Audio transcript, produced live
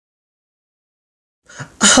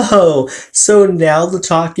Oh, so now the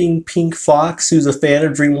talking pink fox who's a fan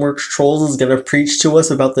of DreamWorks Trolls is gonna preach to us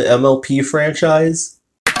about the MLP franchise?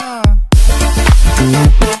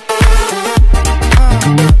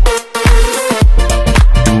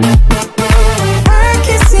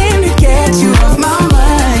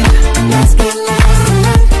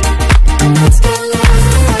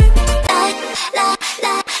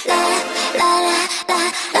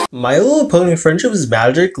 My Little Pony Friendship is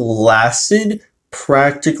Magic lasted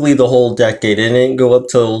practically the whole decade. It didn't go up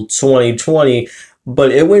till 2020,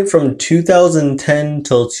 but it went from 2010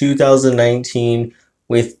 till 2019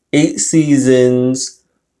 with 8 seasons,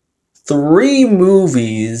 3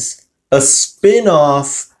 movies, a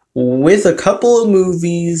spin-off with a couple of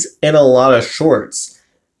movies, and a lot of shorts.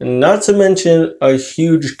 Not to mention a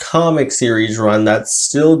huge comic series run that's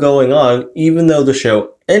still going on even though the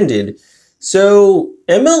show ended. So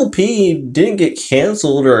MLP didn't get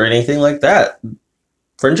canceled or anything like that.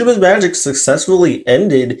 Friendship is Magic successfully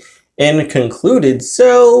ended and concluded,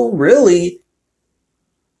 so really,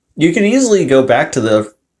 you could easily go back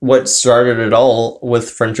to what started it all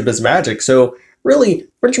with Friendship is Magic. So really,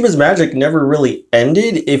 Friendship is Magic never really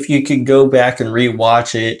ended if you could go back and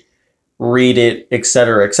rewatch it, read it,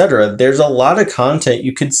 etc., etc. There's a lot of content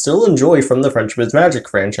you could still enjoy from the Friendship is Magic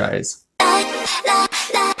franchise.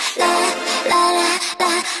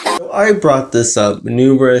 I brought this up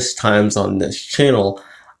numerous times on this channel.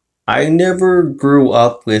 I never grew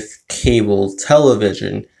up with cable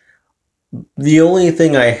television. The only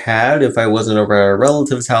thing I had, if I wasn't over at a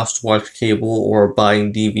relative's house to watch cable or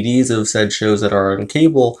buying DVDs of said shows that are on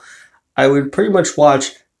cable, I would pretty much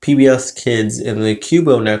watch PBS Kids and the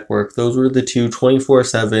Cubo Network. Those were the two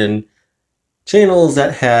 24/7 channels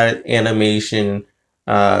that had animation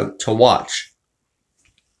to watch.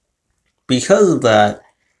 Because of that,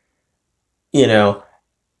 you know,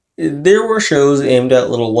 there were shows aimed at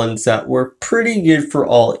little ones that were pretty good for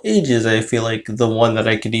all ages. I feel like the one that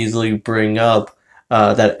I could easily bring up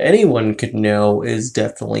that anyone could know is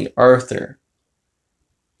definitely Arthur.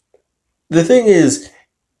 The thing is,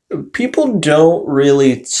 people don't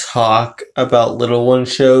really talk about little one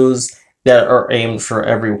shows that are aimed for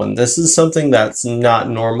everyone. This is something that's not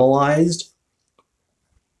normalized,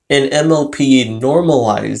 and MLP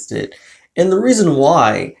normalized it. And the reason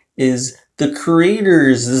why is the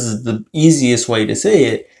creators, this is the easiest way to say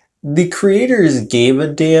it, the creators gave a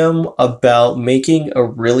damn about making a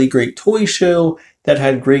really great toy show that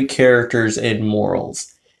had great characters and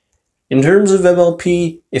morals. In terms of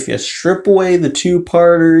MLP, if you strip away the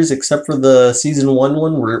 2-parters, except for the season 1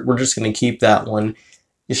 one, we're just going to keep that one.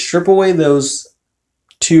 You strip away those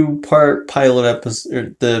 2-part pilot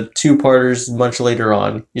episodes, the 2-parters much later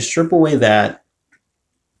on. You strip away that,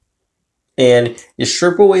 and you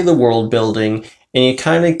strip away the world building, and you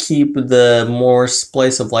kind of keep the more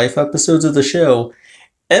slice of life episodes of the show.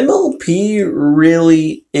 MLP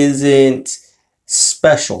really isn't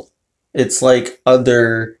special. It's like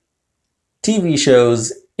other TV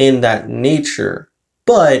shows in that nature.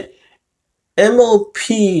 But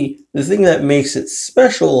MLP, the thing that makes it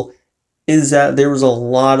special is that there was a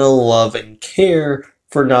lot of love and care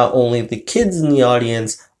for not only the kids in the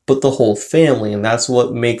audience, but the whole family, and that's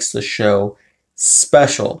what makes the show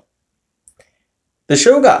special. The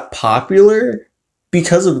show got popular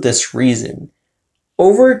because of this reason.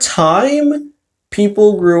 Over time,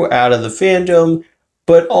 people grew out of the fandom,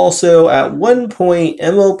 but also at one point,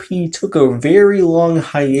 MLP took a very long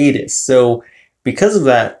hiatus, so because of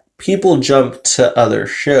that, people jumped to other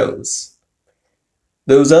shows.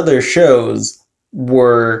 Those other shows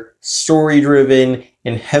were story-driven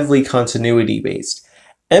and heavily continuity-based.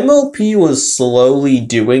 MLP was slowly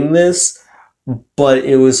doing this, but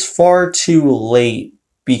it was far too late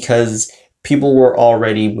because people were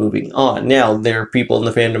already moving on. Now, there are people in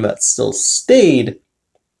the fandom that still stayed,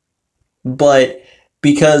 but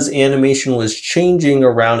because animation was changing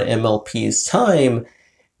around MLP's time,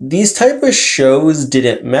 these type of shows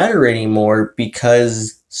didn't matter anymore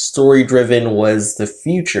because story-driven was the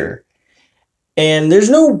future. And there's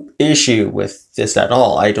no issue with this at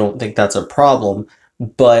all. I don't think that's a problem.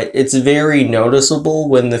 But it's very noticeable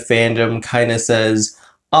when the fandom kind of says,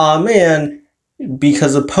 "Aw man,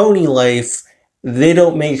 because of Pony Life, they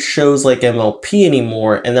don't make shows like MLP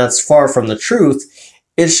anymore," and that's far from the truth.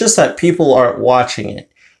 It's just that people aren't watching it.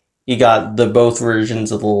 You got the both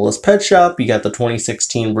versions of The Littlest Pet Shop, you got the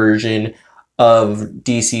 2016 version of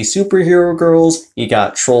DC Superhero Girls, you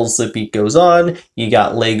got Trolls The Beat Goes On, you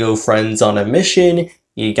got Lego Friends on a Mission,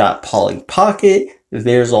 you got Polly Pocket.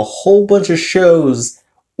 There's a whole bunch of shows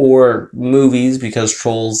or movies, because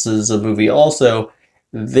Trolls is a movie also,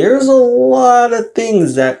 there's a lot of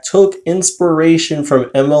things that took inspiration from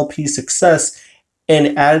MLP's success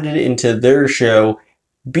and added it into their show,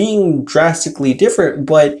 being drastically different,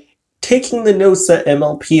 but taking the notes that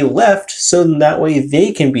MLP left so that way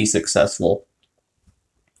they can be successful.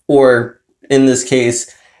 Or in this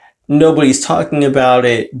case, nobody's talking about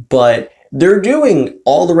it, but they're doing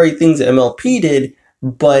all the right things that MLP did,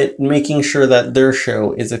 but making sure that their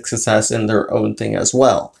show is a success in their own thing as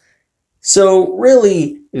well. So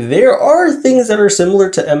really, there are things that are similar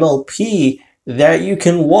to MLP that you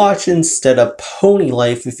can watch instead of Pony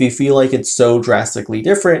Life if you feel like it's so drastically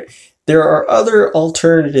different. There are other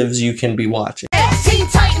alternatives you can be watching. Teen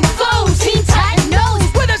Titans Go! Teen Titans knows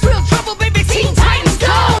where there's real trouble, baby. Teen Titans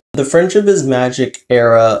Go! The Friendship is Magic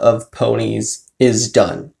era of ponies is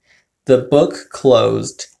done. The book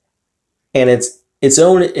closed, and it's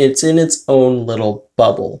in its own little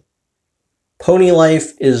bubble. Pony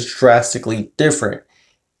Life is drastically different.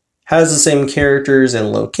 Has the same characters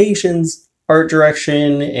and locations, art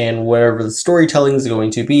direction, and whatever the storytelling is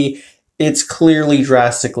going to be. It's clearly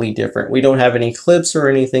drastically different. We don't have any clips or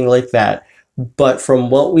anything like that, but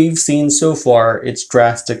from what we've seen so far, it's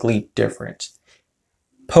drastically different.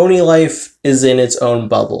 Pony Life is in its own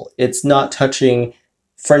bubble. It's not touching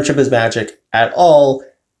Friendship is Magic at all,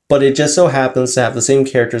 but it just so happens to have the same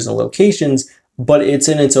characters and locations, but it's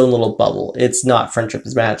in its own little bubble. It's not Friendship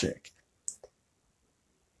is Magic.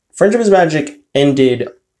 Friendship is Magic ended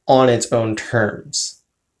on its own terms.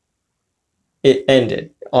 It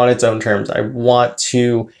ended on its own terms. I want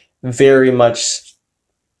to very much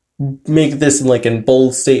make this in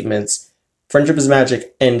bold statements. Friendship is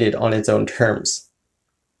Magic ended on its own terms.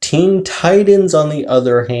 Teen Titans, on the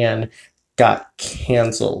other hand, got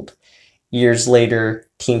canceled. Years later,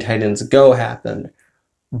 Teen Titans Go happened.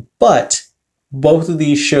 But both of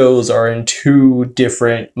these shows are in two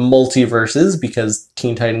different multiverses because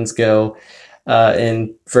Teen Titans Go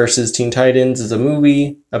and versus Teen Titans is a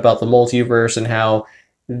movie about the multiverse and how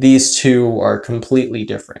these two are completely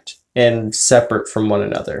different and separate from one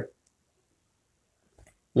another.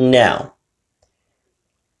 Now,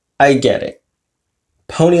 I get it.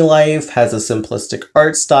 Pony Life has a simplistic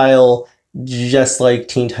art style, just like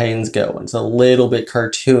Teen Titans Go. It's a little bit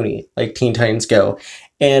cartoony, like Teen Titans Go.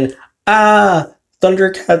 And,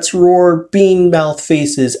 Thundercats roar, bean mouth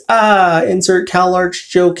faces, insert CalArts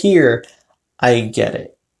joke here. I get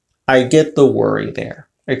it. I get the worry there.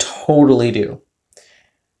 I totally do.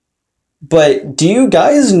 But do you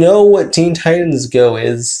guys know what Teen Titans Go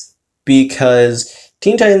is? Because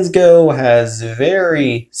Teen Titans Go has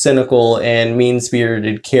very cynical and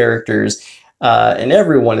mean-spirited characters, and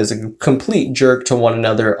everyone is a complete jerk to one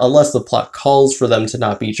another unless the plot calls for them to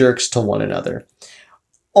not be jerks to one another.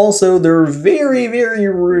 Also, they're very, very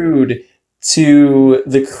rude to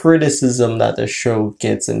the criticism that the show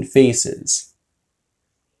gets and faces.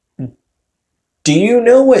 Do you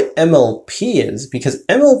know what MLP is? Because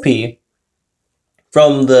MLP,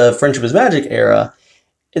 from the Friendship is Magic era,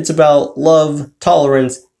 it's about love,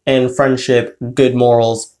 tolerance, and friendship, good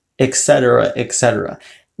morals, etc., etc.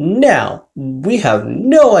 Now, we have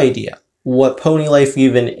no idea what Pony Life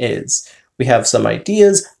even is. We have some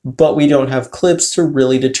ideas, but we don't have clips to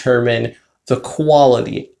really determine the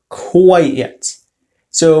quality quite yet.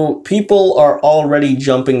 So people are already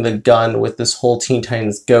jumping the gun with this whole Teen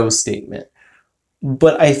Titans Go statement.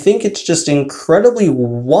 But I think it's just incredibly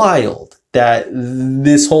wild that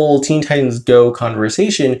this whole Teen Titans Go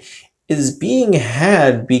conversation is being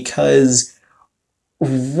had because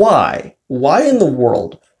why? Why in the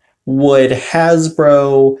world would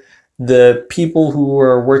Hasbro, the people who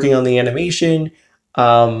are working on the animation,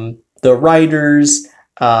 the writers,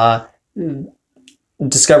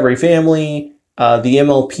 Discovery Family, the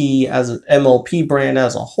MLP brand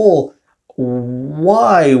as a whole,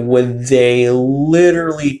 why would they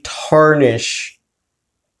literally tarnish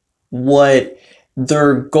what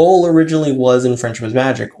their goal originally was in Friendship is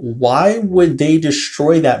Magic? Why would they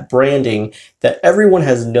destroy that branding that everyone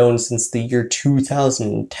has known since the year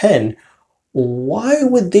 2010? Why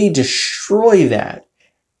would they destroy that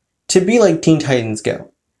to be like Teen Titans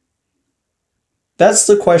Go? That's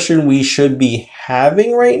the question we should be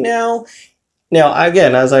having right now. Now,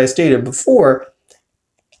 again, as I stated before,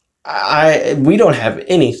 we don't have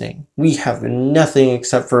anything. We have nothing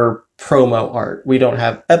except for promo art. We don't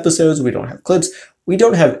have episodes. We don't have clips. We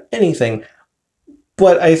don't have anything.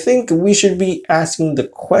 But I think we should be asking the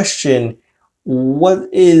question, what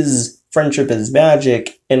is Friendship is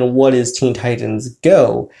Magic and what is Teen Titans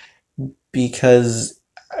Go? Because,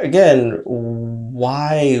 again,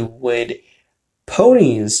 why would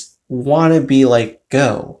ponies want to be like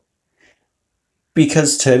Go?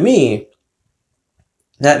 Because to me,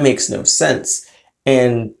 That makes no sense.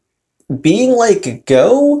 And being like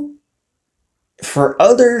Go, for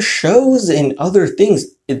other shows and other things,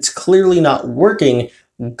 it's clearly not working.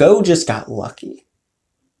 Go just got lucky.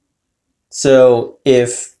 So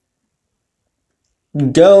if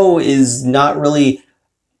Go is not really,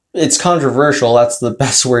 it's controversial, that's the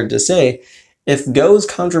best word to say. If Go's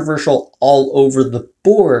controversial all over the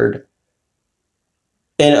board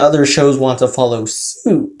and other shows want to follow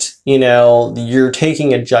suit, you're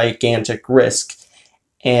taking a gigantic risk.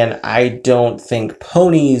 And I don't think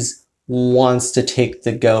Ponies wants to take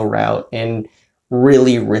the Go route and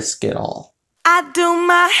really risk it all. I do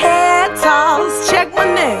my hair toss, check my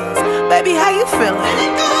nails. Baby, how you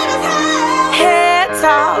feeling? Hair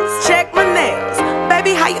toss, check my nails.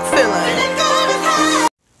 Baby, how you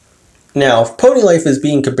feeling? Now, if Pony Life is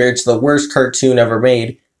being compared to the worst cartoon ever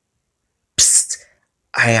made, psst,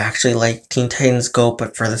 I actually like Teen Titans Go,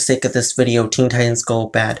 but for the sake of this video, Teen Titans Go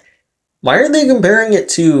bad. Why are they comparing it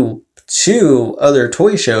to two other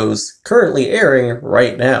toy shows currently airing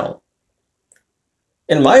right now?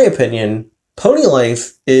 In my opinion, Pony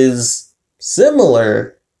Life is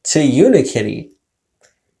similar to Unikitty.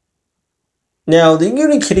 Now, the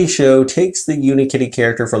Unikitty show takes the Unikitty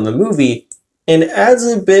character from the movie and adds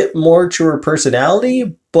a bit more to her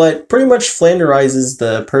personality, but pretty much flanderizes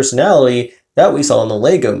the personality that we saw in the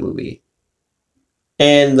Lego movie.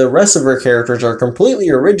 And the rest of her characters are completely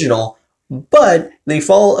original, but they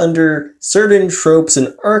fall under certain tropes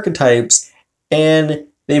and archetypes, and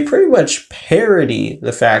they pretty much parody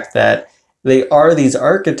the fact that they are these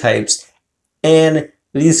archetypes, and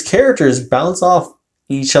these characters bounce off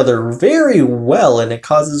each other very well, and it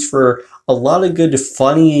causes for a lot of good,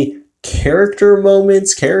 funny character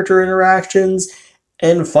moments, character interactions,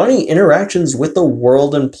 and funny interactions with the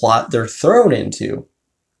world and plot they're thrown into.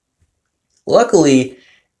 Luckily,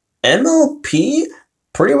 MLP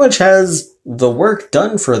pretty much has the work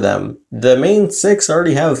done for them. The main six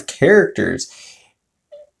already have characters.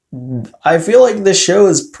 I feel like this show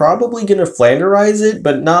is probably going to flanderize it,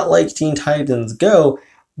 but not like Teen Titans Go,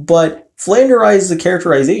 but flanderize the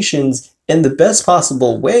characterizations in the best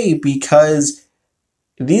possible way, because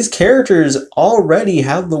these characters already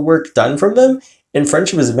have the work done from them in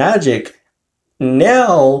Friendship is Magic.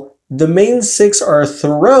 Now, the main six are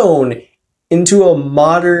thrown into a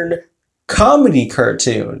modern comedy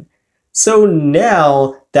cartoon. So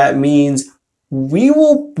now that means we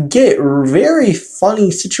will get very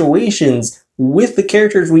funny situations with the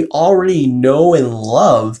characters we already know and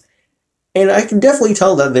love. And I can definitely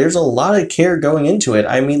tell that there's a lot of care going into it.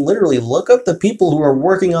 I mean, literally, look up the people who are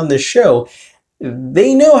working on this show.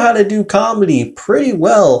 They know how to do comedy pretty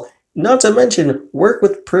well. Not to mention, work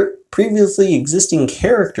with previously existing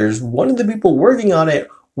characters. One of the people working on it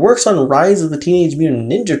works on Rise of the Teenage Mutant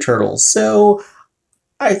Ninja Turtles. So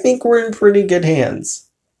I think we're in pretty good hands.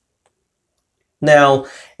 Now,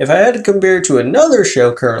 if I had to compare it to another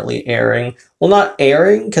show currently airing, well, not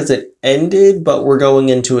airing because it ended, but we're going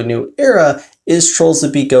into a new era, is Trolls The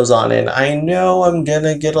Beat Goes On. And I know I'm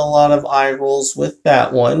gonna get a lot of eye rolls with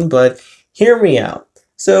that one, but hear me out.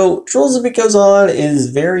 So, Trolls The Beat Goes On is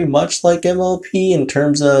very much like MLP in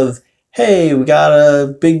terms of, hey, we got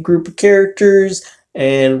a big group of characters,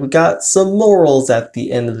 and we got some morals at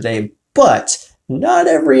the end of the day. But not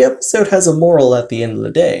every episode has a moral at the end of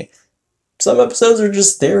the day. Some episodes are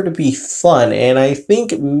just there to be fun, and I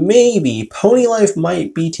think maybe Pony Life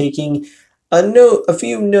might be taking a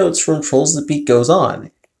few notes from Trolls The Beat Goes On.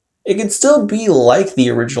 It could still be like the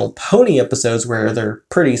original Pony episodes where they're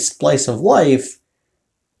pretty slice of life,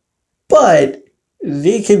 but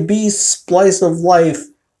they could be slice of life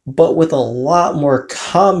but with a lot more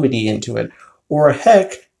comedy into it. Or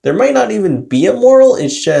heck, there might not even be a moral,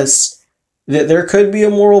 it's just that there could be a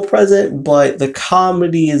moral present, but the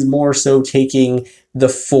comedy is more so taking the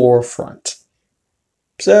forefront.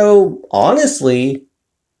 So, honestly,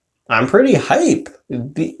 I'm pretty hype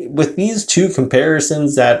with these two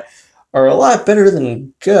comparisons that are a lot better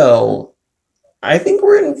than Go. I think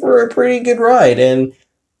we're in for a pretty good ride, and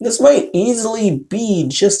this might easily be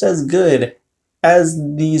just as good as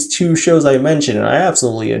these two shows I mentioned, and I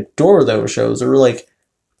absolutely adore those shows. They're like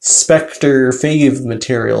Spectre fave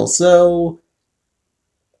material, so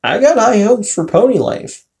I got high hopes for Pony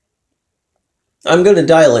Life. I'm going to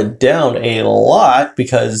dial it down a lot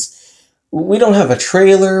because we don't have a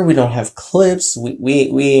trailer, we don't have clips, we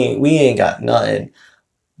ain't got nothing.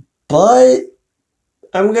 But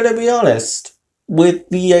I'm going to be honest, with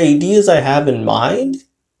the ideas I have in mind,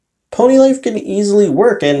 Pony Life can easily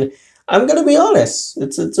work, and I'm going to be honest,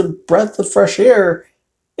 it's a breath of fresh air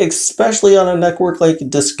especially on a network like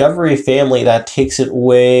Discovery Family that takes it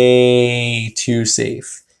way too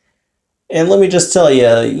safe. And let me just tell you,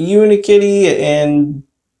 Unikitty and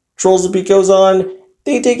Trolls of Beat Goes On,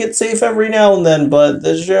 they take it safe every now and then, but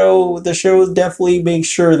the show definitely makes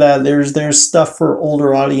sure that there's stuff for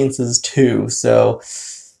older audiences too. So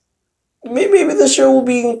maybe the show will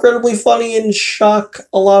be incredibly funny and shock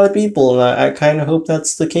a lot of people, and I kind of hope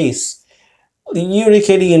that's the case.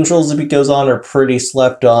 Unikitty and Trolls of Beat Goes On are pretty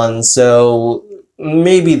slept on, so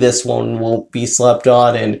maybe this one won't be slept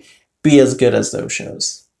on and be as good as those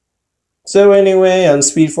shows. So anyway, I'm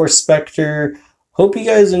Speed Force Spectre. Hope you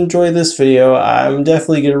guys enjoy this video. I'm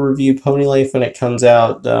definitely going to review Pony Life when it comes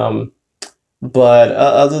out. But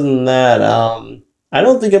other than that, I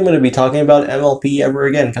don't think I'm going to be talking about MLP ever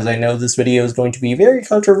again, because I know this video is going to be very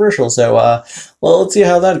controversial. So, well, let's see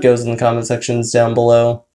how that goes in the comment sections down below.